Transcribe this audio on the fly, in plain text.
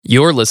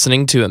You're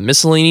listening to a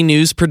Miscellany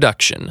News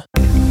production.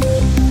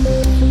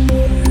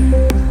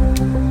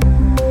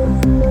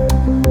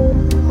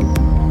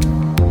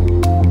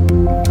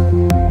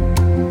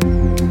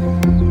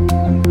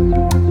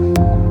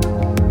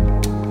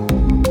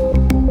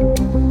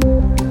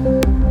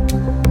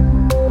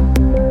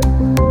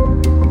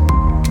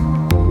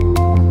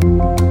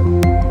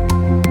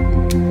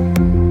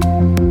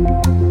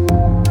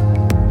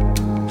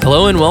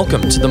 Hello and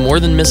welcome to the More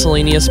Than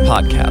Miscellaneous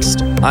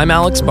podcast. I'm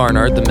Alex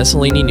Barnard, the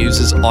Miscellany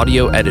News'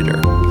 audio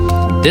editor.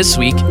 This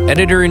week,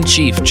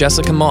 Editor-in-Chief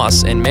Jessica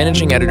Moss and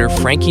Managing Editor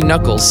Frankie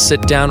Knuckles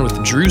sit down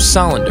with Drew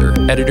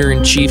Solander,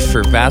 Editor-in-Chief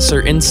for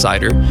Vassar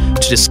Insider,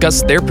 to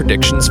discuss their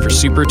predictions for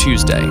Super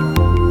Tuesday.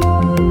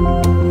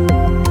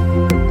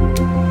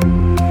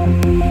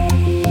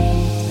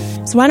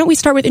 So why don't we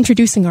start with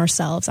introducing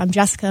ourselves? I'm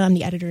Jessica, I'm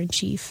the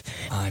Editor-in-Chief.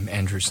 I'm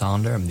Andrew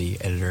Solander, I'm the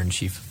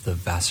Editor-in-Chief of the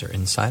Vassar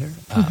Insider.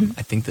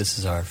 I think this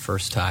is our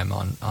first time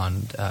on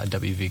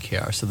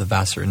WVKR, so the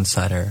Vassar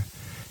Insider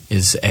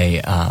is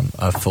a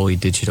fully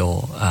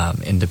digital,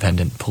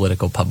 independent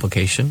political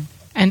publication.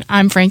 And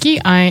I'm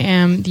Frankie. I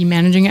am the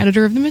managing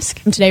editor of the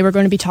MISC. And today we're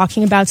going to be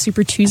talking about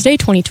Super Tuesday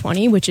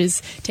 2020, which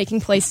is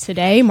taking place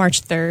today,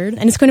 March 3rd.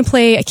 And it's going to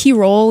play a key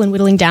role in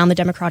whittling down the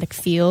Democratic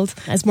field,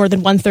 as more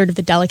than one-third of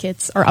the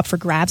delegates are up for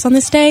grabs on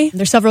this day.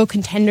 There's several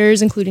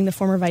contenders, including the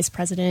former Vice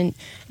President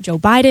Joe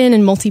Biden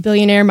and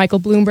multi-billionaire Michael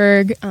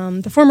Bloomberg,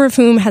 the former of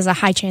whom has a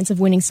high chance of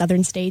winning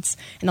southern states,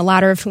 and the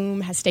latter of whom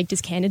has staked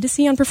his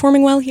candidacy on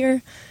performing well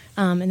here.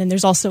 And then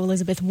there's also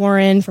Elizabeth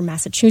Warren from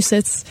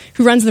Massachusetts,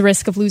 who runs the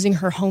risk of losing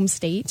her home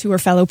state to her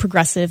fellow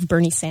progressive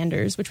Bernie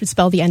Sanders, which would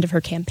spell the end of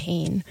her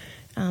campaign.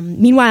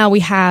 Meanwhile,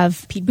 we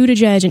have Pete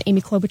Buttigieg and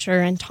Amy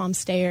Klobuchar and Tom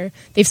Steyer.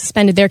 They've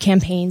suspended their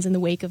campaigns in the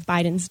wake of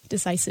Biden's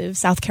decisive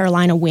South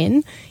Carolina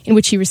win, in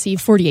which he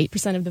received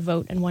 48% of the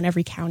vote and won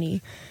every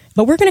county.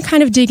 But we're going to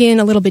kind of dig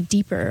in a little bit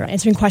deeper,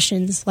 answering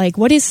questions like,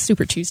 what is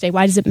Super Tuesday?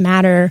 Why does it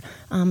matter?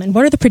 And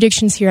what are the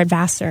predictions here at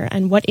Vassar?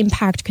 And what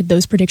impact could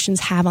those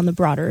predictions have on the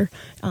broader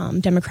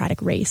Democratic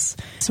race?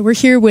 So we're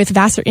here with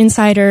Vassar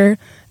Insider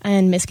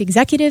and MISC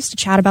executives to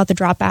chat about the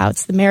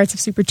dropouts, the merits of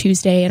Super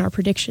Tuesday, and our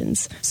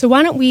predictions. So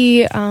why don't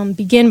we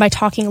begin by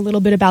talking a little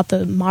bit about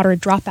the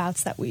moderate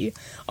dropouts that we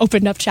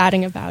opened up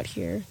chatting about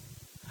here?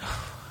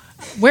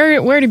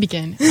 Where to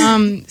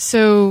begin?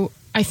 So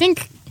I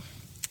think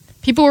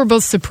people were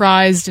both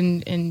surprised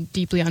and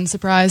deeply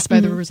unsurprised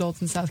by the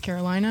results in South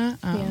Carolina.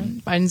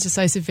 Biden's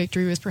decisive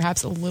victory was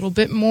perhaps a little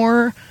bit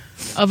more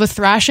of a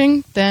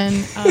thrashing than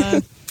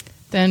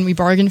we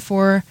bargained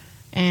for.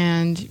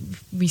 And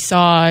we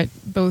saw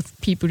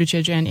both Pete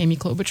Buttigieg and Amy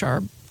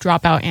Klobuchar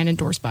drop out and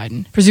endorse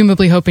Biden,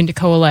 presumably hoping to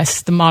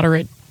coalesce the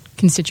moderate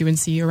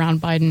constituency around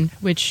Biden,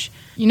 which,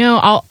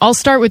 I'll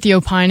start with the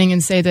opining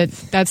and say that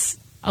that's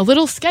a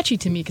little sketchy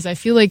to me because I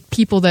feel like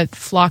people that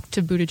flocked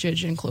to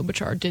Buttigieg and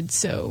Klobuchar did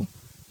so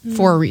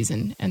for a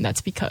reason, and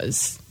that's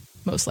because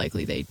most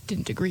likely they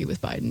didn't agree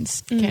with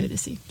Biden's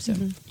candidacy. So,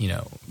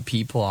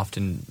 people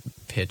often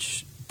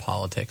pitch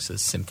politics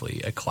as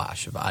simply a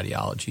clash of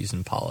ideologies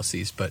and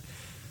policies, but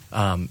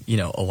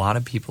a lot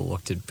of people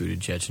looked at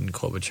Buttigieg and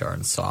Klobuchar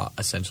and saw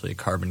essentially a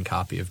carbon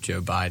copy of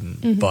Joe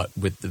Biden, but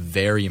with the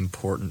very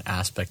important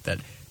aspect that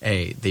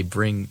they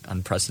bring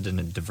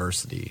unprecedented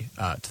diversity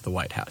to the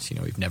White House.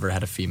 We've never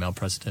had a female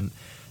president,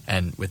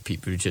 and with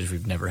Pete Buttigieg,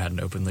 we've never had an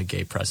openly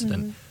gay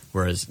president,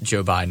 whereas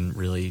Joe Biden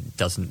really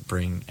doesn't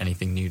bring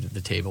anything new to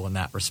the table in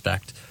that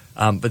respect.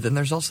 But then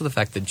there's also the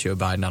fact that Joe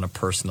Biden on a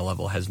personal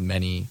level has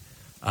many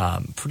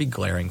pretty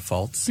glaring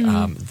faults.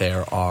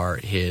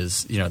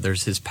 There's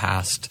his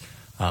past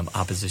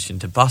opposition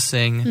to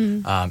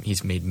busing.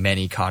 He's made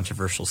many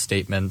controversial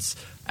statements.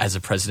 As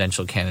a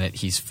presidential candidate,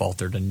 he's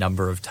faltered a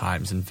number of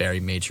times in very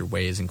major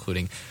ways,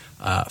 including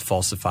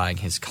falsifying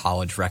his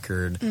college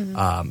record,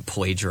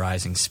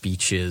 plagiarizing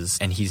speeches,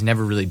 and he's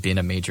never really been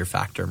a major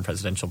factor in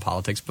presidential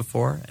politics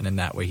before, and in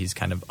that way he's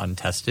kind of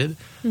untested.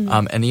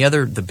 And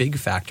the big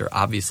factor,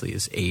 obviously,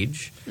 is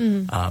age.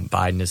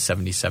 Biden is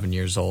 77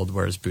 years old,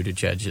 whereas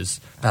Buttigieg is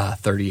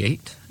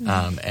 38,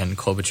 and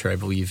Klobuchar, I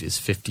believe, is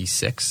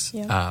 56.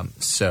 Yeah.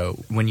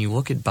 So when you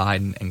look at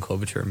Biden and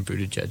Klobuchar and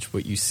Buttigieg,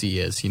 what you see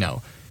is,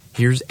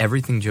 here's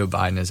everything Joe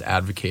Biden is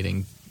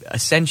advocating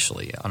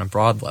essentially on a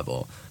broad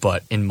level,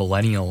 but in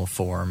millennial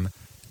form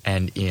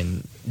and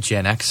in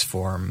Gen X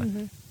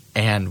form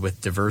and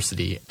with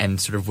diversity and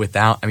sort of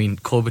without –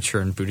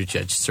 Klobuchar and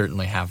Buttigieg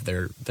certainly have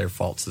their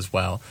faults as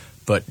well,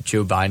 but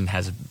Joe Biden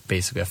has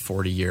basically a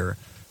 40-year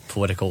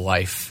political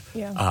life,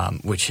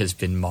 which has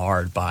been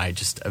marred by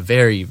just a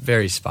very,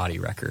 very spotty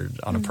record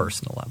on a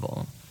personal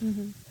level.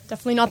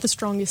 Definitely not the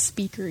strongest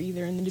speaker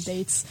either in the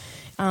debates,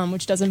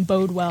 which doesn't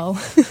bode well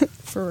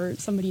for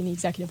somebody in the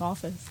executive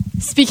office.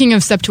 Speaking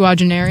of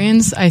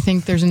septuagenarians, I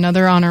think there's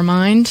another on our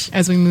mind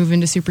as we move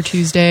into Super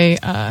Tuesday.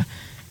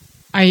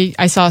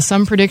 I saw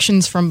some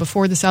predictions from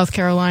before the South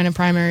Carolina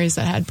primaries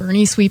that had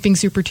Bernie sweeping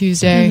Super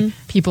Tuesday.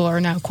 People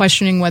are now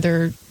questioning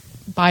whether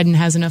Biden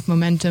has enough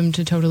momentum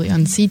to totally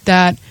unseat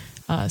that.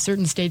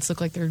 Certain states look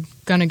like they're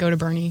going to go to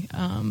Bernie.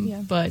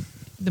 But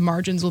the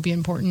margins will be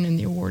important in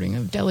the awarding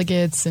of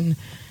delegates, and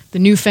the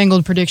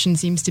newfangled prediction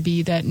seems to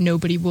be that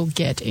nobody will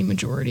get a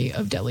majority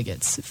of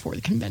delegates for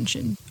the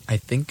convention. I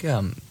think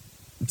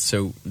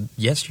so.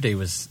 Yesterday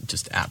was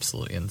just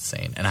absolutely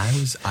insane, and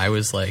I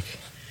was like,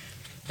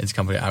 it's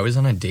company. I was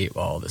on a date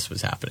while all this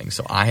was happening,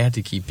 so I had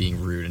to keep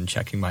being rude and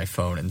checking my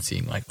phone and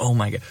seeing like, oh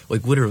my god,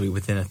 like literally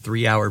within a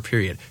 3-hour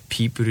period,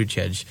 Pete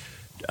Buttigieg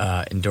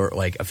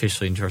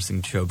officially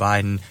endorsing Joe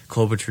Biden,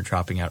 Klobuchar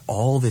dropping out,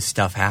 all this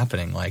stuff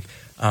happening. Like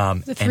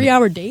the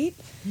 3-hour date.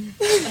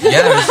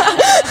 Yeah.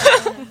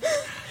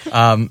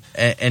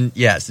 And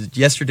yes,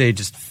 yesterday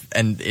just,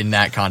 and in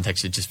that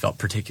context, it just felt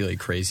particularly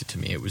crazy to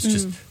me. It was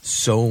just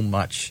so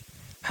much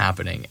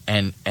happening,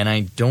 and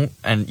I don't,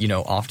 and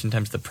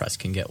oftentimes the press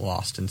can get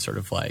lost in sort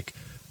of like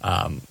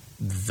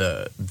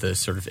the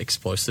sort of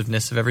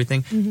explosiveness of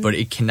everything, but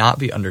it cannot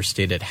be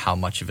understated how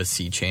much of a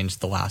sea change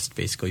the last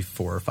basically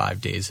 4 or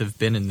 5 days have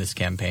been in this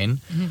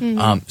campaign.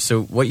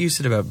 So what you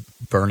said about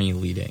Bernie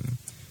leading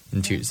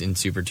in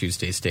Super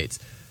Tuesday states,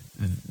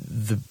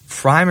 the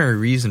primary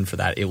reason for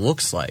that, it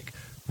looks like,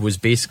 was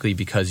basically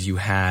because you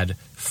had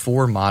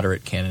 4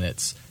 moderate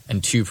candidates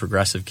and 2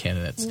 progressive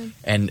candidates.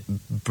 And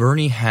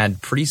Bernie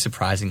had pretty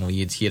surprising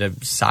leads. He had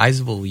a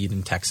sizable lead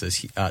in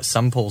Texas.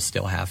 Some polls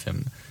still have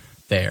him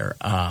there.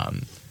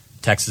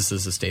 Texas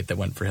is a state that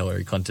went for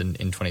Hillary Clinton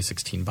in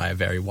 2016 by a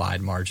very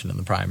wide margin in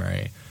the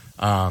primary.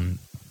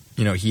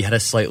 He had a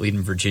slight lead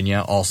in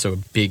Virginia, also a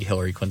big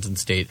Hillary Clinton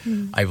state.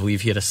 I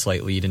believe he had a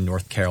slight lead in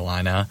North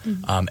Carolina.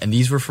 And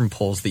these were from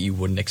polls that you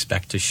wouldn't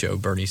expect to show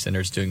Bernie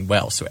Sanders doing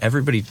well. So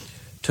everybody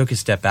took a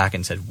step back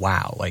and said,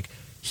 wow, like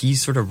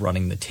he's sort of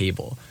running the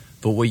table.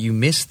 But what you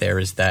miss there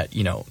is that,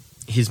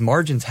 his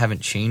margins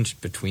haven't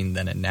changed between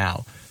then and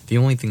now. The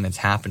only thing that's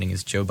happening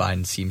is Joe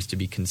Biden seems to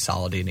be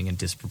consolidating a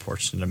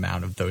disproportionate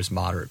amount of those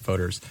moderate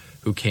voters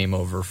who came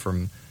over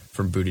from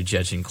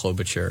Buttigieg and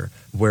Klobuchar,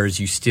 whereas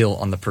you still,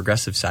 on the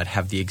progressive side,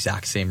 have the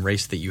exact same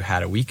race that you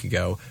had a week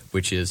ago,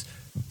 which is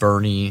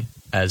Bernie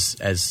as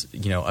a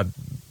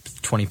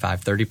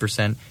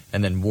 25-30%,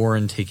 and then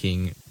Warren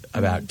taking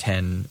about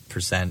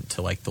 10%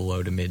 to like the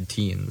low to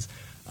mid-teens.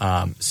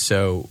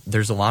 So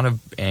there's a lot of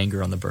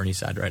anger on the Bernie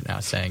side right now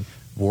saying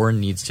Warren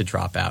needs to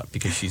drop out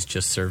because she's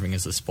just serving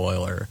as a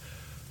spoiler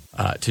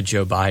to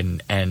Joe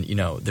Biden. And,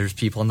 there's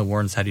people on the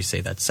Warren side who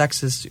say that's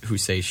sexist, who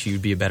say she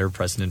would be a better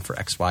president for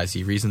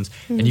XYZ reasons.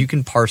 And you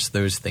can parse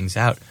those things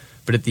out.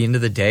 But at the end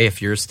of the day,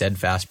 if you're a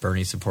steadfast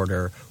Bernie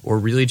supporter or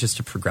really just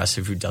a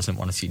progressive who doesn't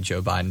want to see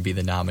Joe Biden be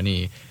the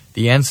nominee,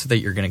 the answer that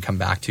you're going to come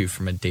back to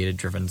from a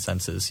data-driven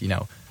sense is,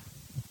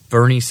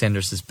 Bernie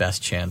Sanders'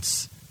 best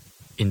chance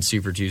in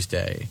Super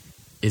Tuesday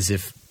is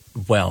if,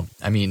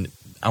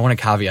 I want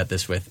to caveat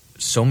this with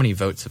so many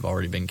votes have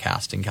already been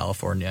cast in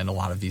California and a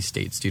lot of these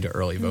states due to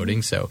early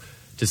voting. So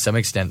to some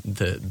extent,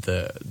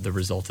 the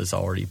result has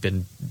already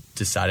been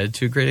decided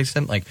to a great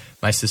extent. Like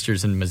my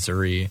sister's in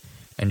Missouri,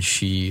 and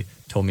she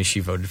told me she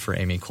voted for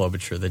Amy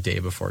Klobuchar the day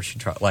before she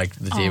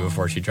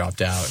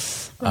dropped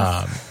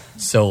out.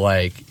 So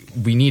like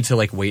we need to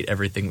like weight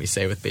everything we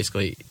say with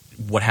basically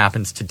what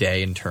happens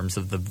today in terms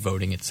of the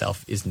voting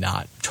itself is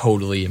not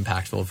totally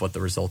impactful of what the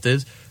result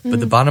is.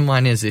 But the bottom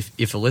line is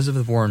if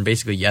Elizabeth Warren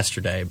basically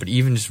yesterday, but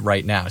even just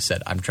right now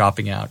said, I'm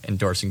dropping out,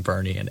 endorsing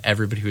Bernie, and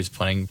everybody who is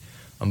planning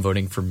on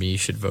voting for me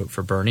should vote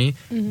for Bernie,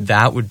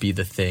 that would be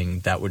the thing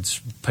that would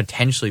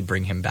potentially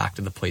bring him back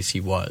to the place he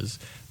was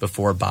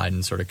before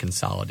Biden sort of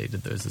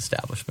consolidated those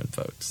establishment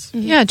votes.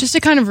 Yeah, just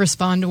to kind of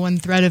respond to one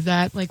thread of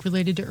that, like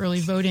related to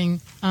early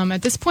voting.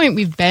 At this point,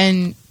 we've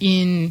been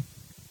in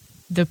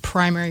the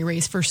primary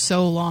race for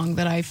so long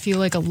that I feel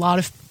like a lot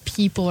of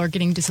people are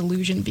getting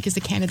disillusioned because the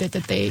candidate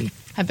that they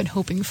have been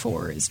hoping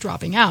for is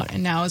dropping out.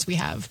 And now as we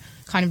have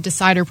kind of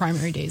decider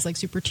primary days like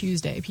Super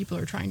Tuesday, people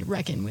are trying to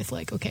reckon with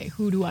like, okay,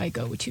 who do I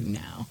go to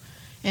now?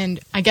 And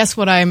I guess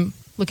what I'm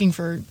looking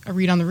for a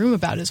read on the room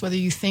about is whether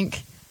you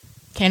think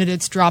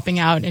candidates dropping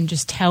out and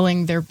just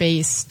telling their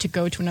base to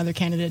go to another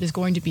candidate is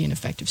going to be an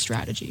effective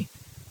strategy.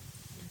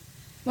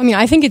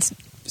 I think it's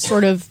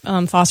sort of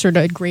fostered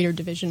a greater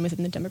division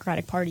within the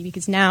Democratic Party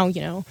because now,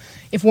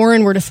 if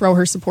Warren were to throw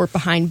her support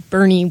behind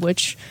Bernie,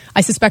 which I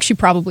suspect she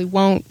probably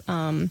won't,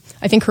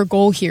 I think her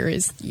goal here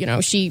is,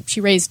 she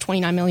raised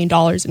 $29 million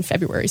in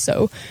February,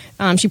 so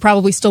she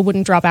probably still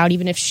wouldn't drop out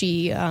even if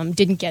she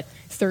didn't get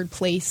third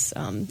place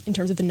in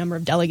terms of the number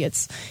of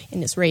delegates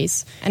in this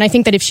race. And I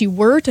think that if she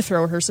were to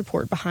throw her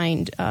support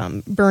behind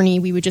Bernie,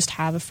 we would just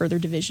have a further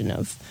division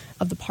of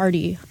the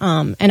party.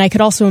 And I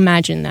could also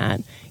imagine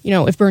that,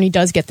 if Bernie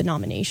does get the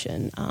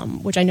nomination,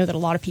 which I know that a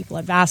lot of people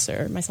at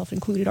Vassar, myself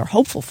included, are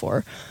hopeful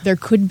for, there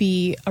could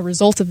be a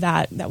result of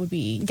that would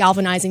be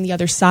galvanizing the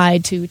other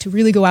side to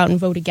really go out and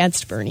vote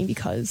against Bernie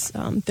because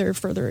they're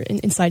further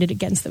incited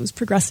against those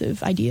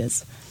progressive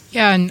ideas.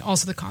 Yeah, and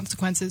also the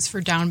consequences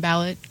for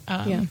down-ballot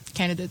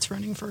candidates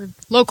running for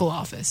local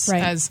office.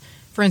 Right. As,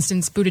 for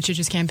instance,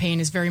 Buttigieg's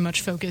campaign is very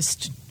much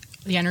focused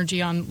the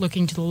energy on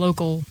looking to the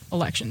local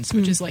elections,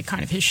 which is like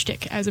kind of his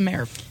shtick as a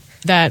mayor.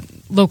 That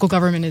local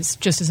government is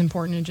just as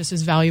important and just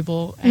as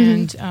valuable.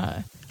 And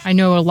I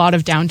know a lot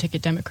of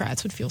down-ticket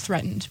Democrats would feel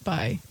threatened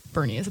by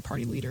Bernie as a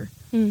party leader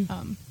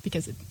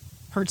because it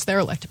hurts their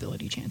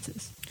electability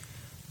chances.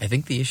 I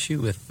think the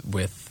issue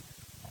with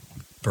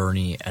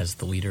Bernie as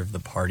the leader of the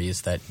party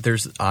is that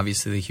there's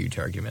obviously the huge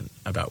argument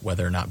about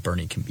whether or not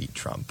Bernie can beat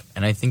Trump.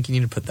 And I think you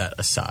need to put that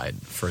aside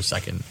for a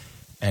second.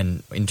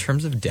 And in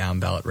terms of down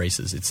ballot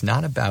races, it's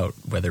not about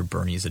whether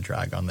Bernie's a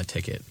drag on the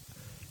ticket.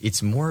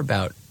 It's more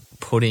about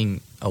putting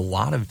a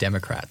lot of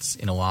Democrats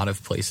in a lot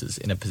of places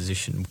in a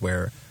position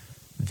where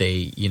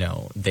they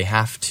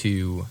have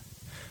to.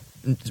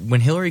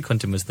 When Hillary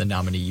Clinton was the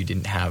nominee, you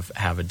didn't have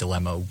a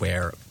dilemma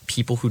where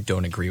people who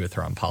don't agree with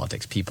her on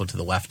politics, people to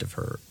the left of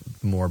her,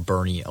 more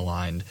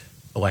Bernie-aligned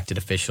elected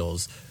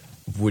officials,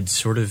 would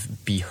sort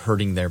of be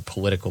hurting their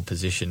political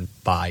position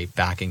by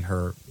backing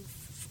her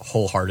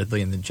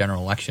wholeheartedly in the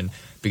general election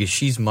because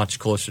she's much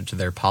closer to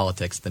their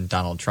politics than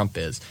Donald Trump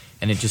is.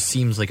 And it just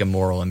seems like a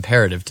moral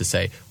imperative to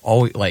say,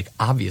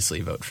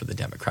 obviously vote for the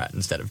Democrat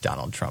instead of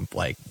Donald Trump,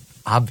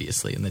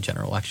 obviously in the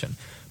general election.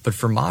 But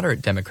for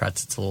moderate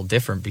Democrats, it's a little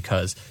different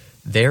because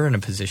they're in a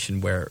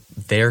position where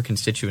their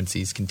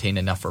constituencies contain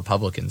enough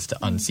Republicans to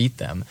unseat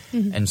them.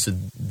 Mm-hmm. And so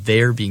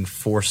they're being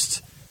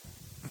forced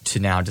to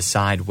now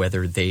decide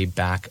whether they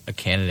back a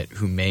candidate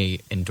who may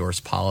endorse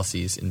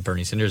policies, in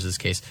Bernie Sanders'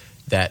 case,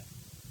 that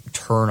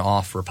turn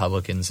off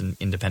Republicans and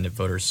independent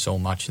voters so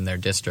much in their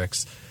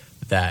districts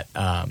that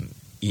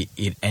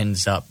it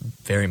ends up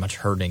very much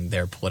hurting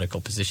their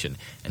political position.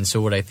 And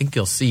so what I think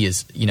you'll see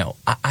is,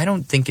 I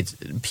don't think it's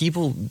 –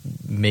 people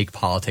make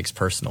politics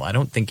personal. I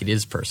don't think it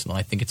is personal.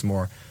 I think it's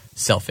more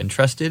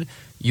self-interested.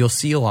 You'll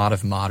see a lot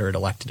of moderate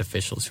elected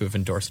officials who have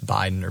endorsed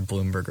Biden or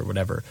Bloomberg or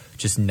whatever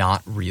just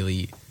not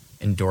really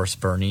endorse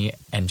Bernie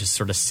and just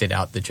sort of sit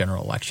out the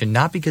general election,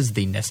 not because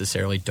they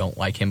necessarily don't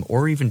like him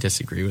or even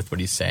disagree with what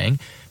he's saying,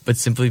 but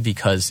simply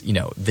because,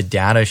 the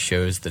data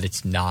shows that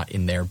it's not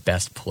in their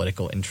best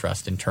political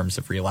interest in terms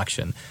of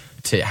reelection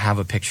to have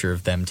a picture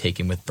of them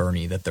taking with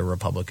Bernie that the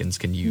Republicans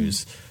can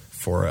use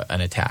for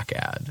an attack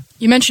ad.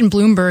 You mentioned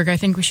Bloomberg. I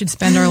think we should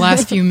spend our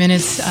last few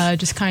minutes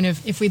just kind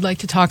of, if we'd like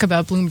to talk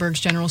about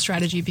Bloomberg's general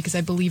strategy, because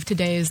I believe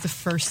today is the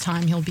first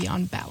time he'll be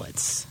on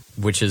ballots.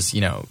 Which is,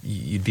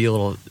 you'd be a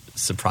little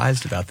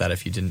surprised about that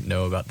if you didn't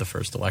know about the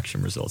first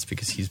election results,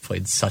 because he's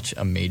played such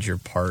a major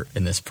part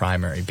in this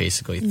primary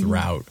basically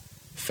throughout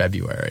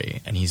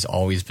February, and he's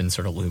always been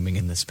sort of looming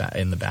in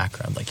the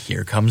background, like,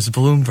 here comes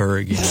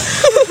Bloomberg.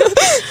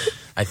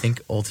 I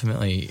think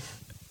ultimately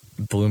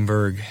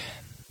Bloomberg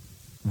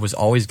was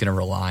always going to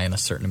rely on a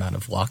certain amount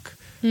of luck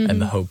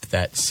and the hope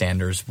that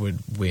Sanders would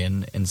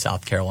win in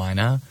South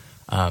Carolina.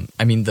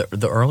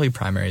 The early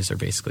primaries are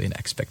basically an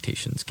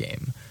expectations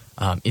game.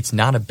 It's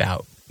not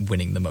about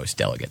winning the most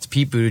delegates.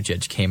 Pete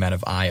Buttigieg came out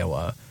of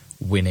Iowa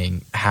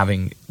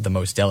having the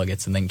most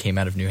delegates, and then came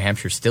out of New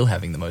Hampshire still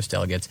having the most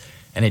delegates.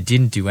 And it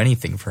didn't do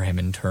anything for him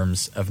in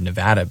terms of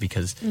Nevada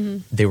because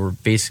they were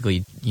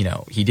basically,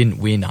 he didn't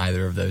win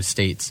either of those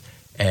states.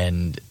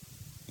 And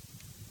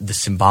the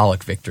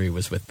symbolic victory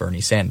was with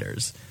Bernie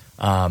Sanders.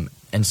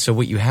 And so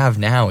what you have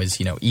now is,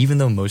 even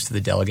though most of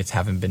the delegates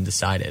haven't been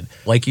decided,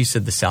 like you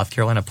said, the South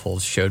Carolina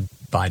polls showed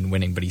Biden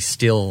winning, but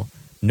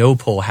no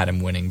poll had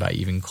him winning by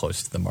even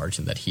close to the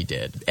margin that he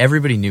did.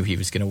 Everybody knew he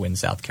was going to win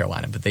South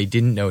Carolina, but they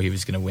didn't know he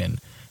was going to win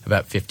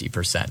about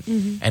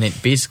 50%. And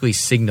it basically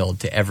signaled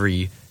to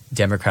every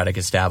Democratic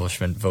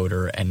establishment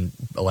voter and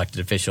elected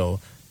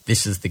official,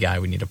 this is the guy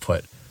we need to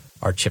put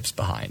our chips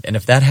behind. And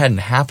if that hadn't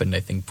happened,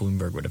 I think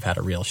Bloomberg would have had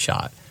a real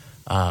shot.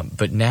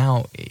 But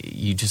now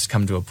you just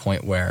come to a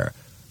point where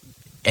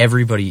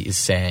everybody is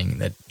saying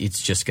that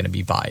it's just going to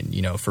be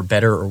Biden. For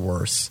better or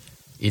worse,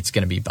 it's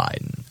going to be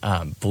Biden.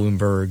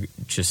 Bloomberg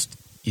just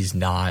is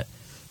not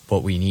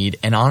what we need.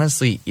 And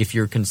honestly, if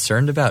you're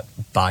concerned about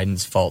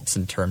Biden's faults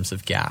in terms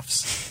of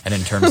gaffes and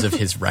in terms of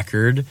his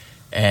record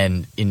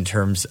and in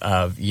terms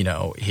of,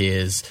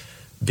 his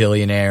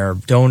billionaire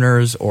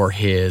donors or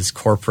his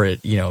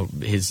corporate,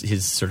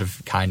 his sort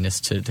of kindness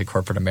to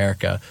corporate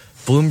America,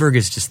 Bloomberg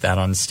is just that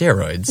on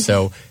steroids.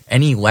 So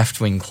any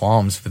left-wing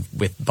qualms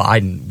with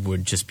Biden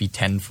would just be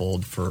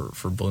tenfold for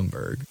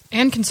Bloomberg.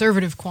 And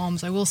conservative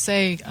qualms. I will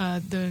say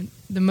the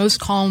most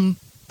calm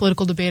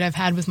political debate I've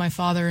had with my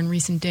father in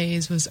recent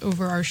days was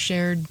over our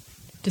shared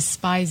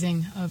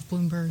despising of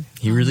Bloomberg.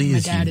 He really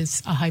is. My dad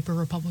is a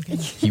hyper-Republican.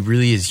 He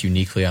really is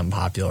uniquely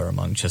unpopular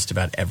among just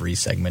about every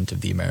segment of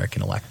the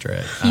American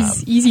electorate.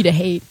 He's easy to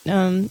hate.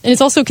 And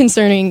it's also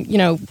concerning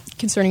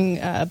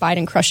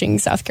Biden crushing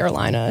South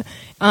Carolina.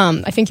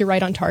 I think you're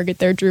right on target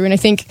there, Drew. And I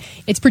think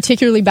it's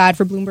particularly bad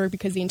for Bloomberg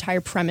because the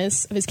entire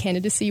premise of his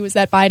candidacy was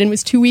that Biden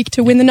was too weak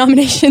to win the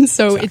nomination.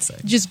 So It's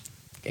just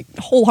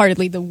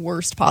wholeheartedly the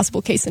worst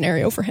possible case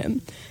scenario for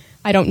him.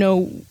 I don't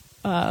know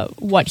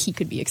what he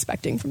could be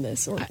expecting from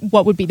this, or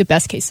what would be the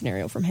best case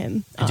scenario from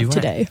him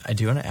today. I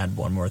do want to add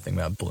one more thing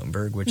about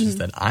Bloomberg, which is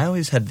that I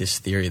always had this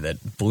theory that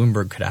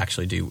Bloomberg could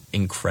actually do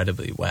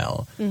incredibly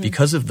well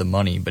because of the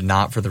money, but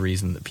not for the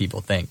reason that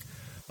people think.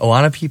 A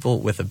lot of people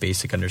with a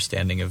basic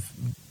understanding of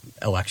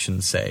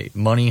elections say,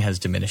 money has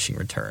diminishing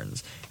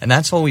returns. And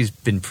that's always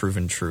been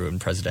proven true in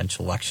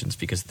presidential elections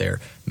because they're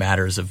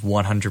matters of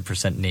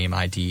 100% name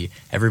ID.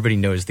 Everybody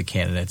knows the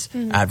candidates.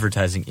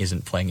 Advertising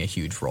isn't playing a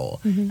huge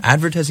role.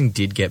 Advertising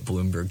did get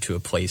Bloomberg to a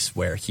place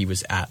where he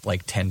was at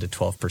like 10 to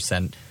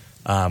 12%,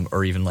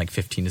 or even like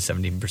 15 to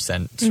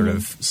 17% sort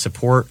of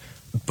support.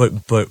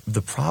 But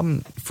the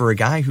problem for a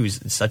guy who's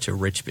such a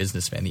rich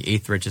businessman, the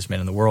 8th richest man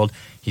in the world,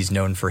 he's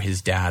known for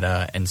his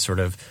data and sort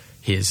of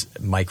his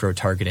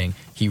micro-targeting.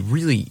 He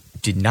really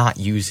did not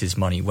use his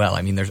money well.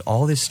 I mean, there's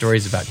all these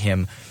stories about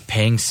him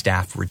paying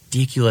staff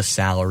ridiculous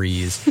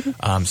salaries,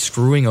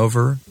 screwing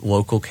over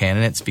local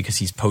candidates because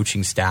he's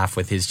poaching staff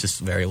with his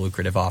just very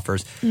lucrative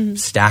offers,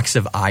 stacks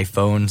of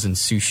iPhones and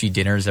sushi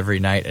dinners every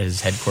night at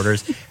his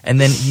headquarters. And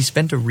then he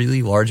spent a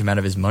really large amount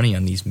of his money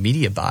on these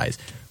media buys.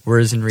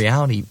 Whereas in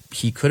reality,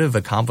 he could have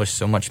accomplished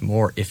so much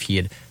more if he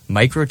had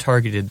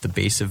micro-targeted the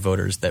base of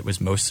voters that was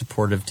most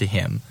supportive to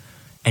him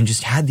and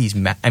just had these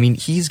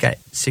he's got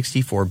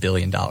 $64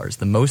 billion.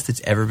 The most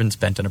that's ever been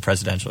spent on a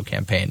presidential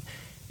campaign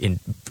in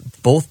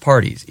both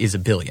parties is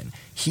 $1 billion.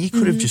 He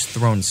could have just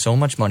thrown so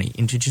much money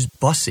into just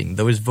busing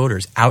those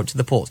voters out to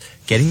the polls,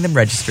 getting them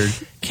registered,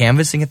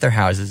 canvassing at their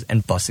houses,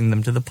 and busing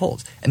them to the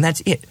polls. And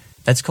that's it.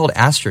 That's called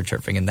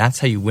astroturfing, and that's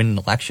how you win an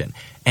election.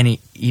 And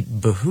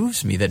it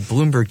behooves me that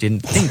Bloomberg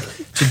didn't think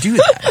to do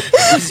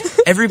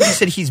that. Everybody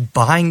said he's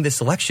buying this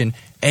election,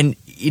 and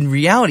in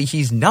reality,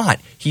 he's not.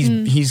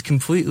 He's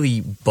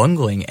completely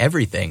bungling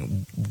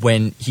everything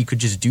when he could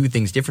just do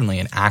things differently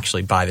and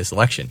actually buy this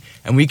election.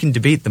 And we can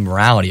debate the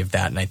morality of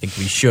that, and I think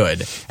we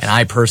should. And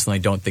I personally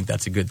don't think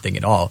that's a good thing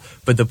at all.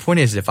 But the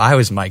point is, if I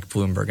was Mike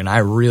Bloomberg and I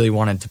really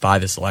wanted to buy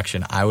this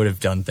election, I would have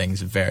done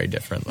things very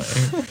differently.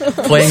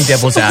 Playing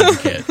devil's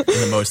advocate in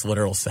the most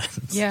literal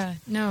sense. Yeah,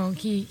 no,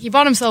 he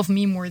bought himself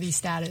meme-worthy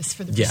status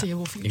for the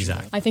foreseeable future.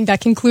 Exactly. I think that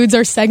concludes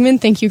our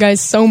segment. Thank you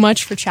guys so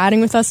much for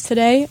chatting with us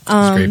today.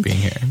 It's great being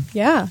here.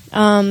 Yeah.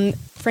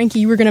 Frankie,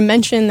 you were going to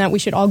mention that we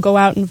should all go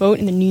out and vote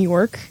in the New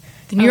York.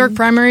 The New York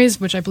primaries,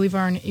 which I believe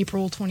are on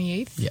April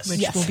 28th,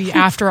 which will be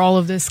after all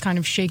of this kind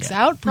of shakes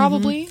out,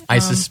 probably. I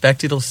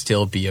suspect it'll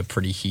still be a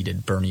pretty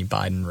heated Bernie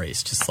Biden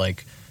race, just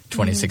like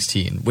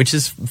 2016, which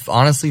is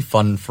honestly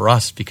fun for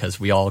us because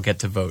we all get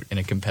to vote in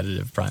a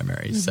competitive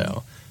primary.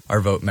 So our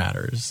vote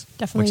matters.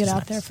 Definitely get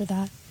out there for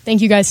that.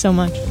 Thank you guys so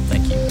much.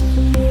 Thank you.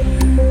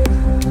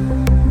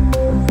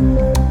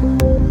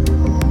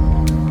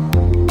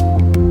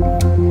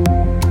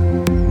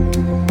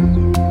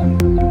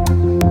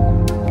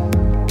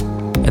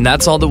 And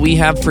that's all that we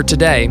have for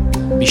today.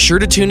 Be sure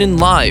to tune in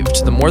live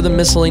to the More Than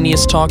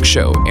Miscellaneous talk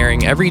show,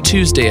 airing every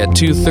Tuesday at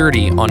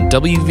 2:30 on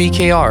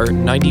WVKR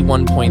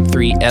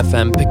 91.3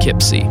 FM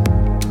Poughkeepsie.